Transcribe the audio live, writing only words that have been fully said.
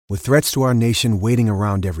With threats to our nation waiting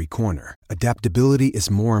around every corner, adaptability is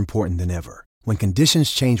more important than ever. When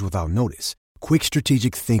conditions change without notice, quick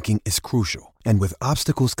strategic thinking is crucial. And with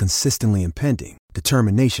obstacles consistently impending,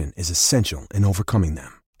 determination is essential in overcoming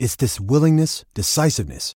them. It's this willingness,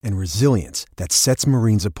 decisiveness, and resilience that sets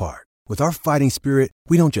Marines apart. With our fighting spirit,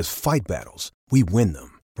 we don't just fight battles, we win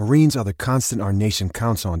them. Marines are the constant our nation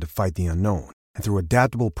counts on to fight the unknown. And through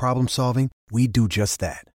adaptable problem solving, we do just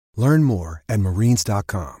that. Learn more at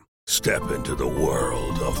marines.com. Step into the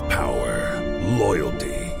world of power,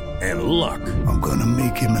 loyalty, and luck. I'm gonna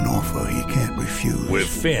make him an offer he can't refuse. With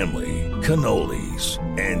family, cannolis,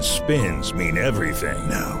 and spins mean everything.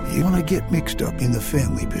 Now, you wanna get mixed up in the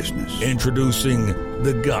family business. Introducing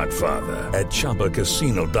The Godfather at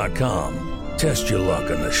ChumbaCasino.com. Test your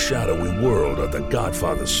luck in the shadowy world of The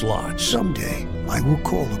Godfather slot. Someday, I will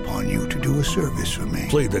call upon you to do a service for me.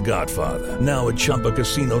 Play The Godfather now at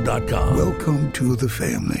ChumbaCasino.com. Welcome to the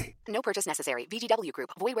family. No purchase necessary. VGW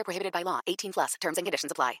Group. Void where prohibited by law. 18 plus. Terms and conditions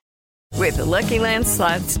apply. With the Lucky Land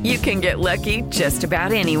Slots, you can get lucky just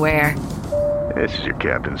about anywhere. This is your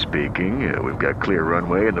captain speaking. We've got clear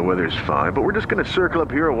runway and the weather's fine, but we're just going to circle up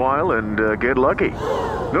here a while and get lucky.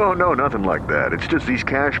 No, nothing like that. It's just these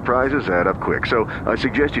cash prizes add up quick. So I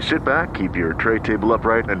suggest you sit back, keep your tray table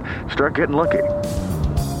upright, and start getting lucky.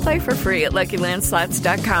 Play for free at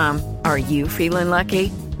LuckyLandSlots.com. Are you feeling lucky?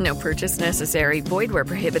 No purchase necessary. Void where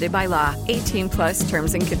prohibited by law. 18 plus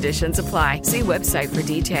terms and conditions apply. See website for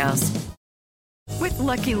details. With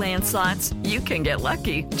Lucky Land Slots, you can get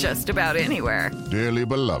lucky just about anywhere. Dearly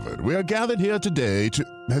beloved, we are gathered here today to...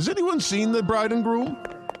 Has anyone seen the bride and groom?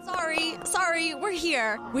 Sorry, we're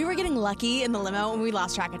here. We were getting lucky in the limo and we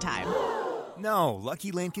lost track of time. No,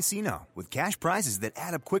 Lucky Land Casino, with cash prizes that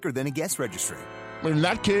add up quicker than a guest registry. In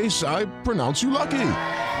that case, I pronounce you lucky.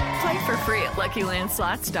 Play for free at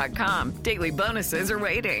LuckyLandSlots.com. Daily bonuses are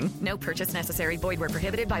waiting. No purchase necessary. Void where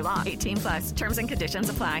prohibited by law. 18 plus. Terms and conditions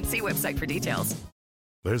apply. See website for details.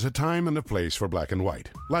 There's a time and a place for black and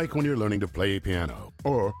white. Like when you're learning to play piano.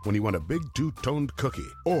 Or when you want a big two-toned cookie.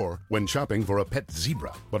 Or when shopping for a pet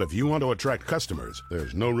zebra. But if you want to attract customers,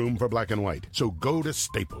 there's no room for black and white. So go to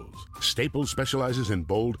Staples. Staples specializes in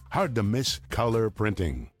bold, hard-to-miss color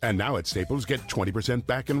printing. And now at Staples, get 20%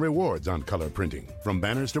 back in rewards on color printing. From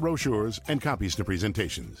banners to brochures and copies to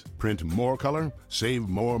presentations. Print more color, save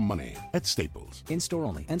more money at Staples. In-store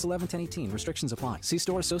only. Ends 11/10/18. Restrictions apply. See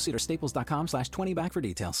store associate or staples.com/20back for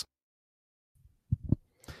details.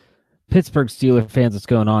 Pittsburgh Steelers fans, what's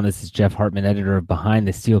going on? This is Jeff Hartman, editor of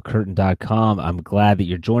BehindTheSteelCurtain.com. I'm glad that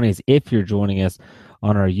you're joining us. If you're joining us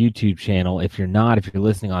on our YouTube channel, if you're not, if you're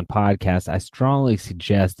listening on podcast, I strongly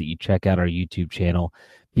suggest that you check out our YouTube channel.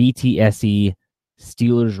 BTSE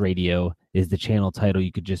Steelers Radio is the channel title.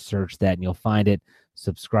 You could just search that and you'll find it.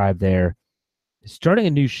 Subscribe there. Starting a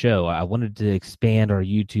new show. I wanted to expand our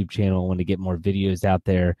YouTube channel. I wanted to get more videos out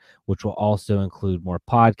there, which will also include more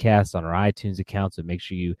podcasts on our iTunes account. So make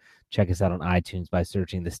sure you check us out on iTunes by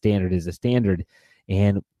searching The Standard is a Standard.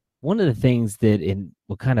 And one of the things that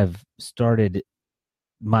what kind of started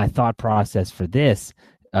my thought process for this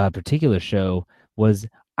particular show was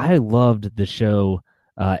I loved the show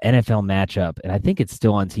NFL Matchup, and I think it's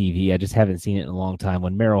still on TV. I just haven't seen it in a long time.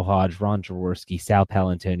 When Merrill Hodge, Ron Jaworski, Sal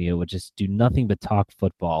Palantonio would just do nothing but talk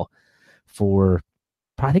football for,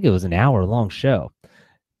 I think it was an hour-long show.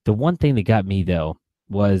 The one thing that got me, though,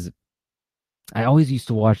 was I always used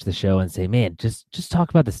to watch the show and say, man, just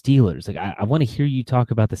talk about the Steelers. Like I want to hear you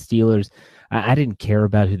talk about the Steelers. I didn't care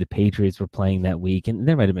about who the Patriots were playing that week, and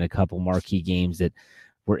there might have been a couple marquee games that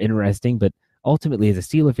were interesting, but ultimately, as a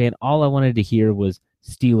Steeler fan, all I wanted to hear was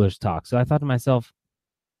Steelers talk. So I thought to myself,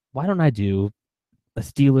 why don't I do a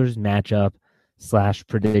Steelers matchup /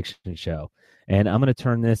 prediction show? And I'm going to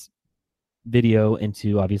turn this video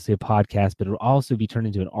into obviously a podcast, but it'll also be turned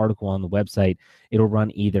into an article on the website. It'll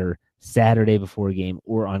run either Saturday before a game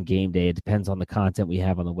or on game day. It depends on the content we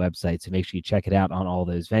have on the website. So make sure you check it out on all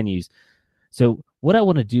those venues. So what I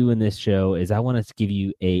want to do in this show is I want to give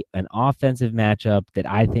you an offensive matchup that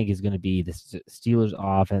I think is going to be the Steelers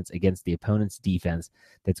offense against the opponent's defense.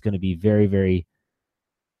 That's going to be very, very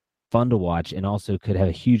fun to watch and also could have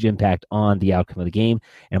a huge impact on the outcome of the game.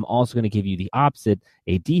 And I'm also going to give you the opposite,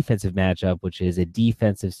 a defensive matchup, which is a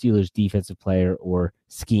defensive Steelers defensive player or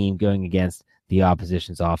scheme going against the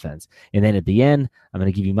opposition's offense. And then at the end, I'm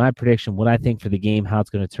going to give you my prediction, what I think for the game, how it's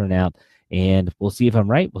going to turn out. And we'll see if I'm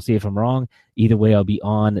right. We'll see if I'm wrong. Either way, I'll be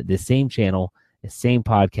on the same channel, the same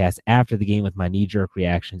podcast after the game with my knee-jerk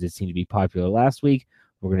reactions. It seemed to be popular last week.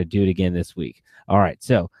 We're going to do it again this week. All right,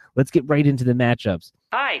 so let's get right into the matchups.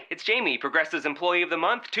 Hi, it's Jamie, Progressive's Employee of the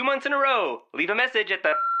Month, 2 months in a row. Leave a message at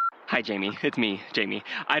the... Hi, Jamie. It's me, Jamie.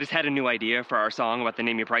 I just had a new idea for our song about the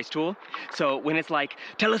Name Your Price tool. So when it's like,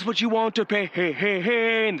 tell us what you want to pay, hey, hey,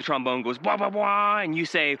 hey, and the trombone goes, blah, blah, blah, and you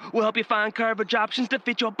say, we'll help you find coverage options to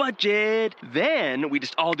fit your budget. Then we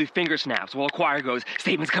just all do finger snaps while a choir goes,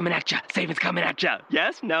 savings coming at ya, savings coming at ya.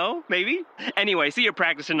 Yes? No? Maybe? Anyway, see your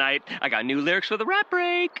practice tonight. I got new lyrics for the rap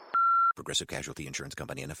break. Progressive Casualty Insurance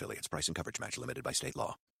Company and Affiliates. Price and coverage match limited by state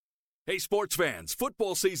law. Hey, sports fans,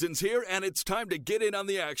 football season's here, and it's time to get in on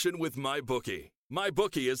the action with MyBookie.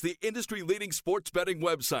 MyBookie is the industry-leading sports betting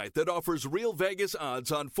website that offers real Vegas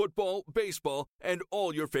odds on football, baseball, and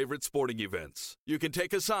all your favorite sporting events. You can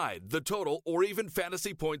take a side, the total, or even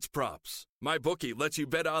fantasy points props. MyBookie lets you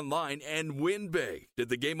bet online and win big. Did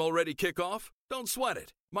the game already kick off? Don't sweat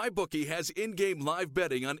it. MyBookie has in-game live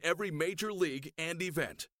betting on every major league and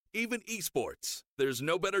event, even esports. There's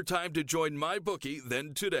no better time to join MyBookie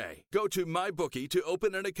than today. Go to MyBookie to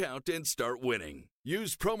open an account and start winning.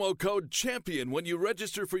 Use promo code CHAMPION when you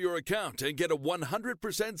register for your account and get a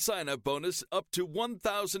 100% sign-up bonus up to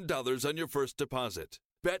 $1,000 on your first deposit.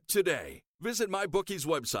 Bet today. Visit MyBookie's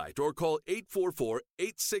website or call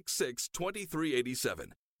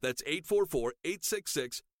 844-866-2387. That's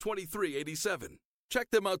 844-866-2387.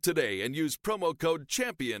 Check them out today and use promo code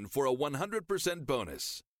CHAMPION for a 100%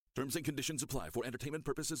 bonus. Terms and conditions apply for entertainment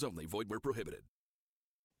purposes only. Void where prohibited.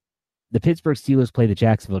 The Pittsburgh Steelers play the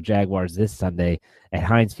Jacksonville Jaguars this Sunday at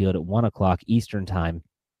Heinz Field at 1 o'clock Eastern Time.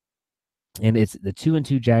 And it's the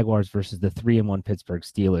 2-2 Jaguars versus the 3-1 Pittsburgh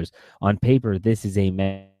Steelers. On paper, this is a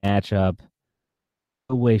matchup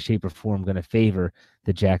no way, shape, or form going to favor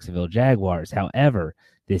the Jacksonville Jaguars. However,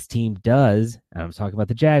 this team does, and I'm talking about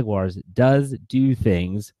the Jaguars, does do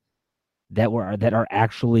things that are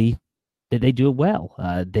actually, that they do it well.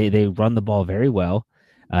 They run the ball very well.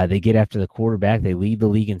 They get after the quarterback. They lead the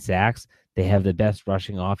league in sacks. They have the best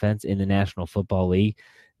rushing offense in the National Football League.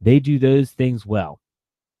 They do those things well.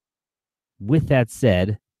 With that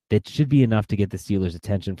said, that should be enough to get the Steelers'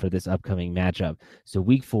 attention for this upcoming matchup. So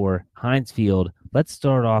week 4, Heinz Field. Let's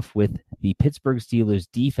start off with the Pittsburgh Steelers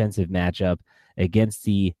defensive matchup against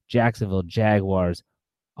the Jacksonville Jaguars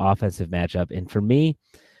offensive matchup. And for me,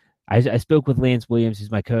 I spoke with Lance Williams,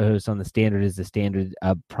 who's my co-host on The Standard is the Standard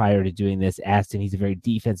prior to doing this, asked him, he's a very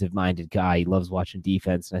defensive-minded guy. He loves watching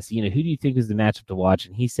defense. And I said, who do you think is the matchup to watch?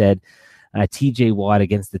 And he said, T.J. Watt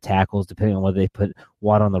against the tackles, depending on whether they put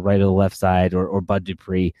Watt on the right or the left side or Bud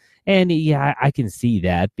Dupree. And yeah, I can see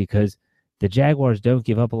that because the Jaguars don't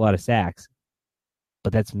give up a lot of sacks.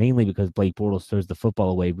 But that's mainly because Blake Bortles throws the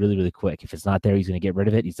football away really, really quick. If it's not there, he's going to get rid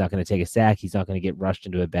of it. He's not going to take a sack. He's not going to get rushed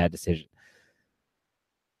into a bad decision.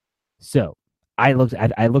 So I looked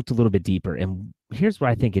a little bit deeper, and here's where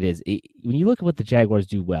I think it is. When you look at what the Jaguars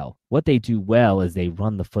do well, what they do well is they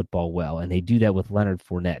run the football well, and they do that with Leonard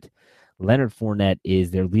Fournette. Leonard Fournette is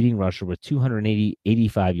their leading rusher with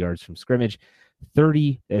 285 yards from scrimmage,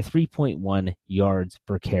 3.1 yards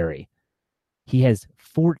per carry. He has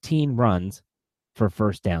 14 runs for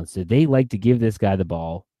first down. So they like to give this guy the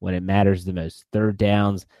ball when it matters the most. Third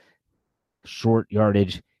downs, short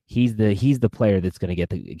yardage. He's the player that's going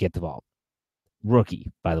to get the ball.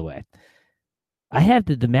 Rookie, by the way. I have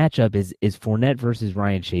the matchup is Fournette versus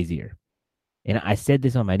Ryan Shazier. And I said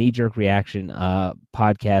this on my knee-jerk reaction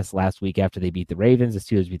podcast last week after they beat the Ravens. The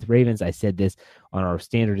Steelers beat the Ravens. I said this on our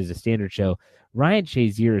Standard is a Standard show. Ryan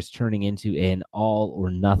Shazier is turning into an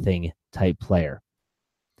all-or-nothing type player.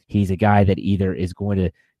 He's a guy that either is going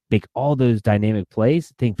to make all those dynamic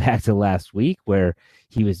plays. Think back to last week where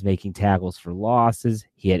he was making tackles for losses.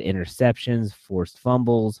 He had interceptions, forced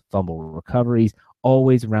fumbles, fumble recoveries,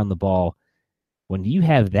 always around the ball. When you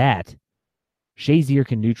have that, Shazier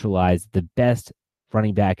can neutralize the best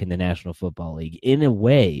running back in the National Football League. In a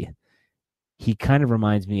way, he kind of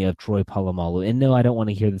reminds me of Troy Polamalu. And no, I don't want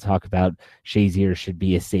to hear the talk about Shazier should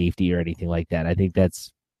be a safety or anything like that. I think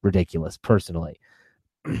that's ridiculous, personally.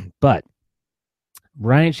 But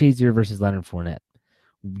Ryan Shazier versus Leonard Fournette.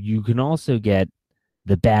 You can also get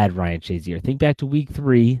the bad Ryan Shazier. Think back to week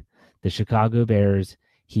 3, the Chicago Bears.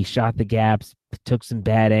 He shot the gaps, took some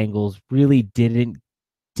bad angles, really didn't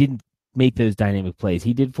make those dynamic plays.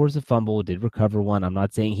 He did force a fumble, did recover one. I'm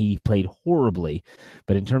not saying he played horribly,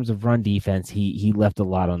 but in terms of run defense, he left a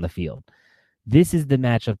lot on the field. This is the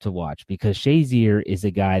matchup to watch because Shazier is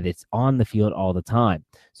a guy that's on the field all the time.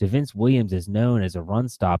 So Vince Williams is known as a run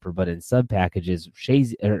stopper, but in sub packages,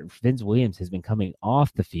 Vince Williams has been coming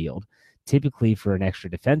off the field, typically for an extra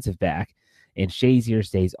defensive back, and Shazier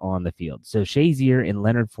stays on the field. So Shazier and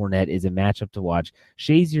Leonard Fournette is a matchup to watch.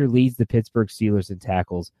 Shazier leads the Pittsburgh Steelers in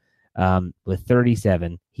tackles with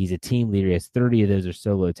 37. He's a team leader. He has 30 of those are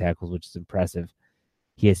solo tackles, which is impressive.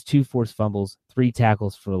 He has 2 forced fumbles, 3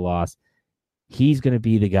 tackles for a loss. He's going to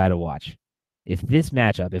be the guy to watch. If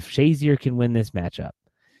Shazier can win this matchup,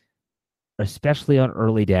 especially on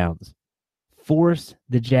early downs, force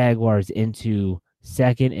the Jaguars into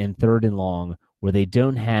 2nd and 3rd and long where they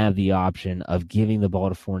don't have the option of giving the ball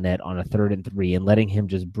to Fournette on a 3rd and 3 and letting him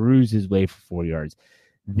just bruise his way for 4 yards.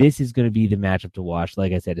 This is going to be the matchup to watch,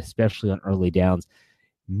 like I said, especially on early downs.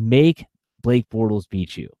 Make Blake Bortles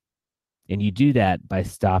beat you. And you do that by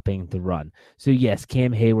stopping the run. So, yes,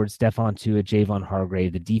 Cam Hayward, Stephon Tuitt, Javon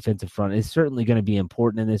Hargrave, the defensive front is certainly going to be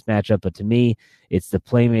important in this matchup. But to me, it's the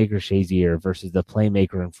playmaker Shazier versus the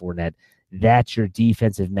playmaker in Fournette. That's your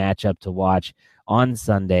defensive matchup to watch on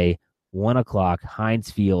Sunday, 1 o'clock, Heinz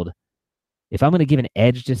Field. If I'm going to give an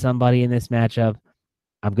edge to somebody in this matchup,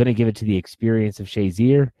 I'm going to give it to the experience of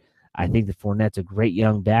Shazier. I think that Fournette's a great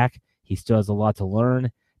young back. He still has a lot to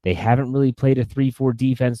learn. They haven't really played a 3-4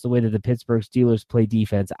 defense the way that the Pittsburgh Steelers play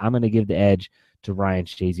defense. I'm going to give the edge to Ryan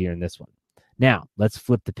Shazier in this one. Now, let's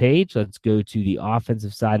flip the page. Let's go to the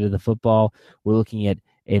offensive side of the football. We're looking at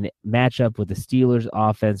a matchup with the Steelers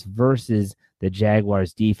offense versus the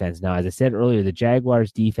Jaguars defense. Now, as I said earlier, the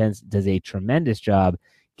Jaguars defense does a tremendous job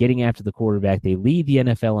getting after the quarterback. They lead the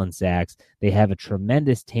NFL in sacks. They have a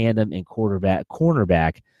tremendous tandem in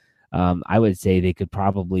cornerback. I would say they could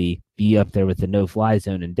probably be up there with the no-fly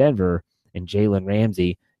zone in Denver, and Jalen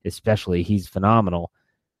Ramsey, especially, he's phenomenal.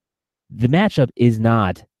 The matchup is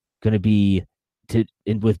not going to be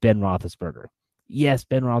with Ben Roethlisberger. Yes,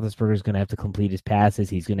 Ben Roethlisberger is going to have to complete his passes.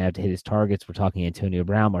 He's going to have to hit his targets. We're talking Antonio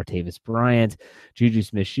Brown, Martavis Bryant, Juju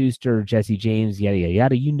Smith-Schuster, Jesse James, yada, yada,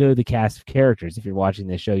 yada. You know the cast of characters. If you're watching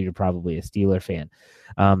this show, you're probably a Steeler fan.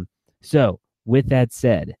 So, with that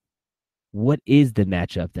said, what is the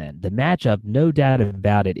matchup then? The matchup, no doubt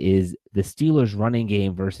about it, is the Steelers' running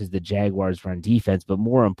game versus the Jaguars' run defense, but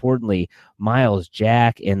more importantly, Myles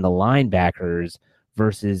Jack and the linebackers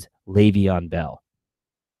versus Le'Veon Bell.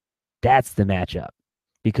 That's the matchup,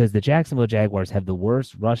 because the Jacksonville Jaguars have the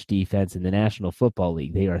worst rush defense in the National Football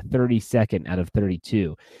League. They are 32nd out of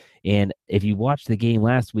 32. And if you watched the game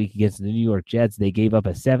last week against the New York Jets, they gave up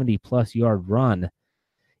a 70-plus yard run.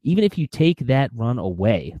 Even if you take that run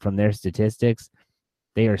away from their statistics,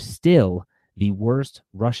 they are still the worst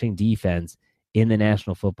rushing defense in the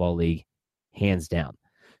National Football League, hands down.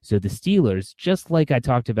 So the Steelers, just like I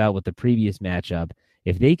talked about with the previous matchup,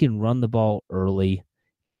 if they can run the ball early,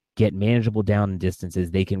 get manageable down and distances,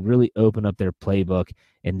 they can really open up their playbook,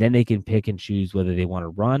 and then they can pick and choose whether they want to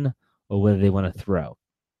run or whether they want to throw.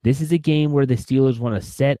 This is a game where the Steelers want to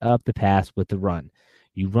set up the pass with the run.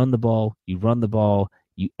 You run the ball.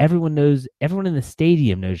 Everyone in the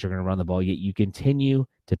stadium knows you're going to run the ball, yet you continue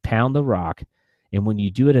to pound the rock. And when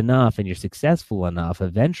you do it enough and you're successful enough,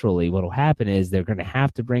 eventually what will happen is they're going to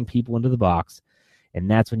have to bring people into the box,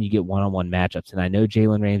 and that's when you get one-on-one matchups. And I know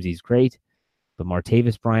Jalen Ramsey's great, but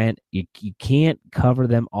Martavis Bryant, you can't cover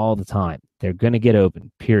them all the time. They're going to get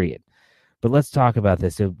open, period. But let's talk about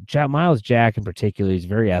this. So Myles Jack in particular is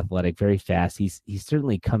very athletic, very fast. He's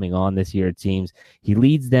certainly coming on this year, it seems. He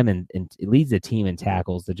leads them and leads the team in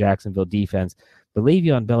tackles, the Jacksonville defense. But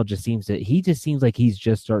Le'Veon Bell just seems like he's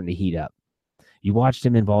just starting to heat up. You watched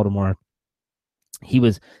him in Baltimore. He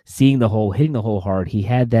was hitting the hole hard. He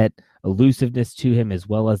had that elusiveness to him as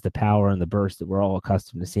well as the power and the burst that we're all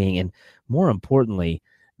accustomed to seeing. And more importantly,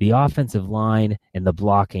 the offensive line and the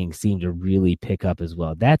blocking seem to really pick up as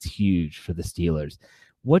well. That's huge for the Steelers.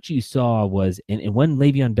 What you saw was, and when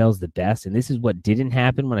Le'Veon Bell's the best, and this is what didn't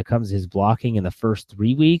happen when it comes to his blocking in the first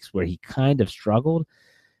 3 weeks where he kind of struggled,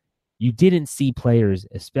 you didn't see players,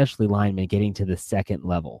 especially linemen, getting to the second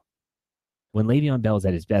level. When Le'Veon Bell is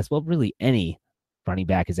at his best, well, really any running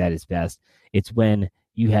back is at his best, it's when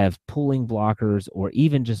you have pulling blockers or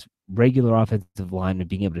even just regular offensive linemen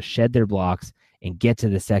being able to shed their blocks and get to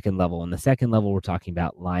the second level. And the second level, we're talking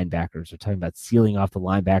about linebackers. We're talking about sealing off the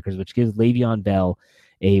linebackers, which gives Le'Veon Bell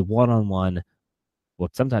a one-on-one. Well,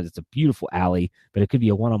 sometimes it's a beautiful alley, but it could be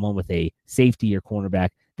a one-on-one with a safety or cornerback.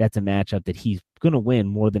 That's a matchup that he's going to win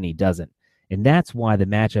more than he doesn't. And that's why the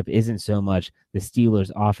matchup isn't so much the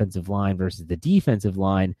Steelers' offensive line versus the defensive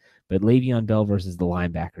line, but Le'Veon Bell versus the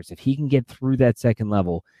linebackers. If he can get through that second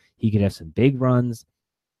level, he could have some big runs.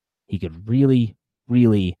 He could really,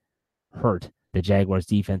 really hurt the Jaguars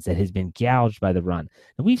defense that has been gouged by the run.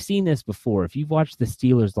 And we've seen this before. If you've watched the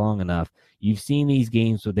Steelers long enough, you've seen these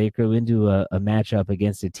games where they go into a matchup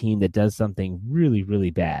against a team that does something really,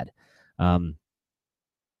 really bad.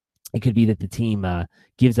 It could be that the team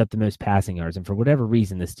gives up the most passing yards, and for whatever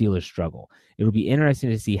reason, the Steelers struggle. It'll be interesting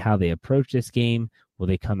to see how they approach this game. Will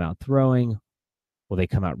they come out throwing? will they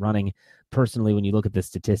come out running? Personally, when you look at the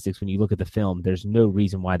statistics, when you look at the film, there's no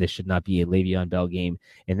reason why this should not be a Le'Veon Bell game.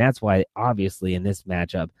 And that's why, obviously, in this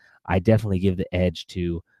matchup, I definitely give the edge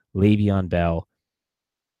to Le'Veon Bell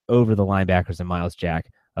over the linebackers and Myles Jack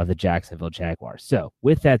of the Jacksonville Jaguars. So,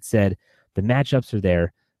 with that said, the matchups are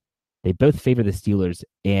there. They both favor the Steelers.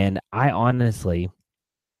 And I honestly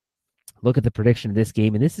look at the prediction of this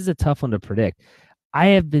game, and this is a tough one to predict. I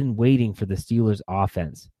have been waiting for the Steelers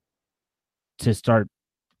offense to start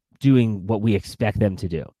doing what we expect them to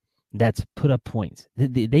do. That's put up points.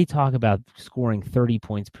 They talk about scoring 30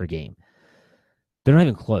 points per game. They're not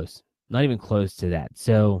even close. Not even close to that.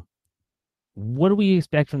 So what do we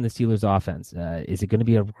expect from the Steelers offense? Is it going to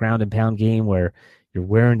be a ground and pound game where you're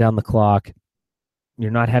wearing down the clock,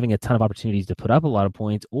 you're not having a ton of opportunities to put up a lot of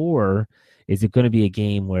points, or is it going to be a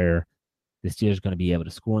game where the Steelers are going to be able to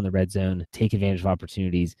score in the red zone, take advantage of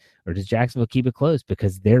opportunities, or does Jacksonville keep it close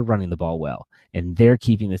because they're running the ball well and they're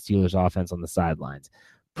keeping the Steelers offense on the sidelines?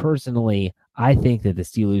 Personally, I think that the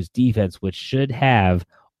Steelers defense, which should have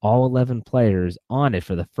all 11 players on it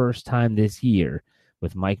for the first time this year,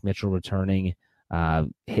 with Mike Mitchell returning,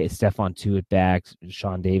 Stephon Tuitt back,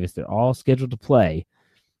 Sean Davis, they're all scheduled to play.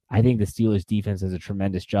 I think the Steelers defense does a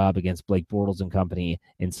tremendous job against Blake Bortles and company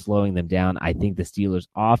in slowing them down. I think the Steelers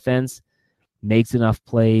offense makes enough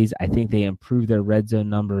plays. I think they improve their red zone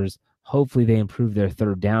numbers. Hopefully they improve their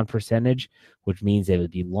third down percentage, which means they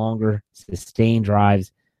would be longer, sustained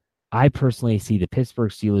drives. I personally see the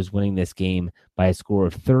Pittsburgh Steelers winning this game by a score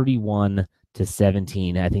of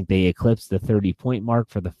 31-17. I think they eclipse the 30-point mark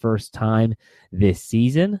for the first time this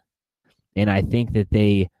season. And I think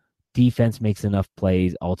that defense makes enough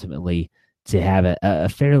plays ultimately to have a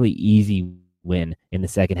fairly easy win in the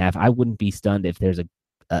second half. I wouldn't be stunned if there's a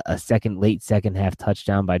late second half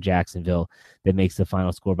touchdown by Jacksonville that makes the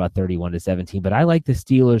final score about 31-17. But I like the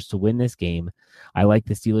Steelers to win this game. I like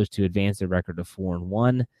the Steelers to advance their record to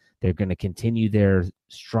 4-1. They're going to continue their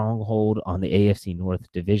stronghold on the AFC North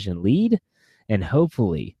division lead, and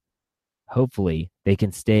hopefully they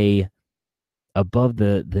can stay above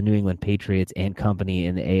the New England Patriots and company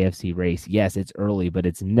in the AFC race. Yes, it's early, but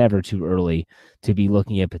it's never too early to be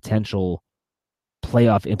looking at potential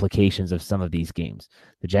playoff implications of some of these games.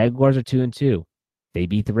 The Jaguars are 2-2. They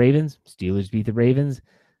beat the Ravens. Steelers beat the Ravens.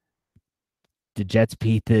 The Jets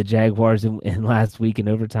beat the Jaguars in last week in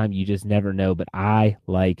overtime. You just never know, but I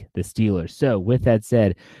like the Steelers. So with that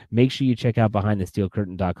said, make sure you check out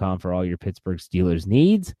BehindTheSteelCurtain.com for all your Pittsburgh Steelers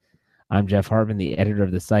needs. I'm Jeff Hartman, the editor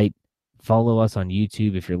of the site. Follow us on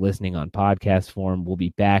YouTube if you're listening on podcast form. We'll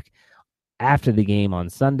be back after the game on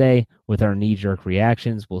Sunday with our knee-jerk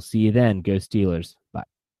reactions. We'll see you then. Go Steelers. Bye.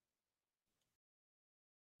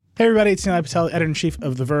 Hey everybody, it's Nilay Patel, editor-in-chief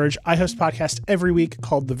of The Verge. I host a podcast every week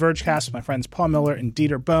called The Vergecast with my friends Paul Miller and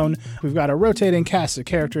Dieter Bohn. We've got a rotating cast of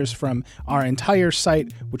characters from our entire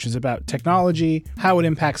site, which is about technology, how it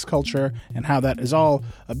impacts culture, and how that is all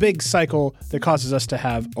a big cycle that causes us to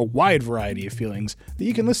have a wide variety of feelings that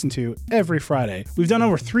you can listen to every Friday. We've done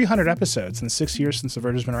over 300 episodes in the 6 years since The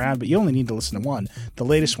Verge has been around, but you only need to listen to one, the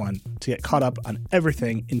latest one, to get caught up on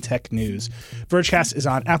everything in tech news. Vergecast is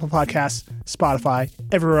on Apple Podcasts, Spotify,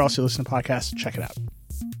 everywhere else you listen to podcasts. Check it out.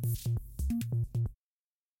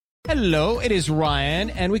 Hello, it is Ryan,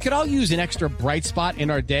 and we could all use an extra bright spot in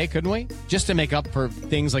our day, couldn't we? Just to make up for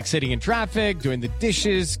things like sitting in traffic, doing the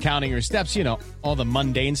dishes, counting your steps, you know, all the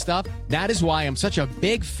mundane stuff. That is why I'm such a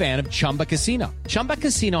big fan of Chumba Casino. Chumba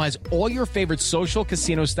Casino has all your favorite social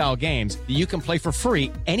casino-style games that you can play for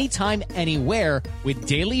free anytime, anywhere with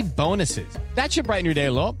daily bonuses. That should brighten your day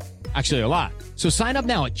a little. Actually, a lot. So sign up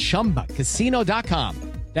now at ChumbaCasino.com.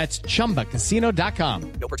 That's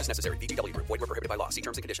ChumbaCasino.com. No purchase necessary. VGW Group. Void where prohibited by law. See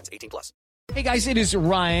terms and conditions. 18+. Hey guys, it is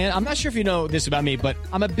Ryan. I'm not sure if you know this about me, but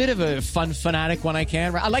I'm a bit of a fun fanatic when I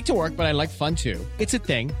can. I like to work, but I like fun too. It's a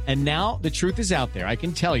thing. And now the truth is out there. I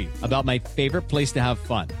can tell you about my favorite place to have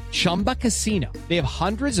fun. Chumba Casino. They have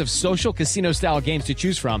hundreds of social casino style games to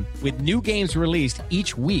choose from with new games released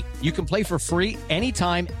each week. You can play for free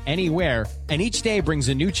anytime, anywhere. And each day brings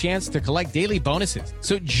a new chance to collect daily bonuses.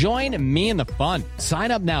 So join me in the fun.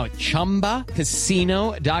 Sign up now at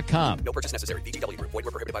ChumbaCasino.com. No purchase necessary. VGW Group. Void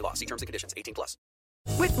where prohibited by law. See terms and conditions. 18+.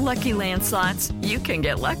 With Lucky Land Slots, you can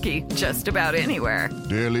get lucky just about anywhere.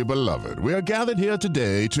 Dearly beloved, we are gathered here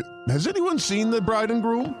today to... Has anyone seen the bride and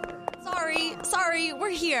groom? Sorry, we're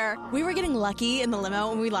here. We were getting lucky in the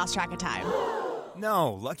limo and we lost track of time.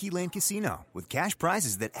 No, Lucky Land Casino, with cash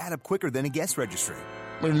prizes that add up quicker than a guest registry.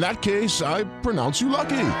 In that case, I pronounce you lucky.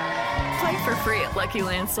 Play for free at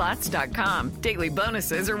LuckyLandSlots.com. Daily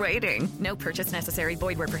bonuses are waiting. No purchase necessary.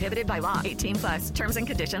 Void where prohibited by law. 18+. Terms and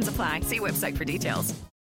conditions apply. See website for details.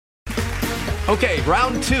 Okay,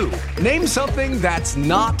 round two. Name something that's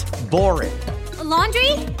not boring. A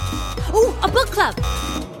laundry? Ooh, a book club.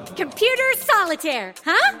 Computer solitaire,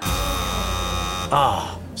 huh?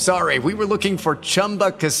 Ah, oh, sorry, we were looking for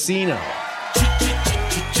Chumba Casino.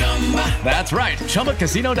 That's right.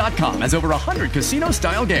 ChumbaCasino.com has over 100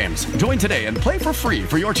 casino-style games. Join today and play for free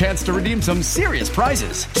for your chance to redeem some serious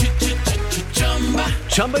prizes.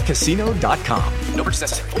 ChumbaCasino.com. No purchase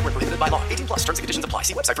necessary. Void where prohibited by law. 18+ terms and conditions apply.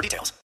 See website for details.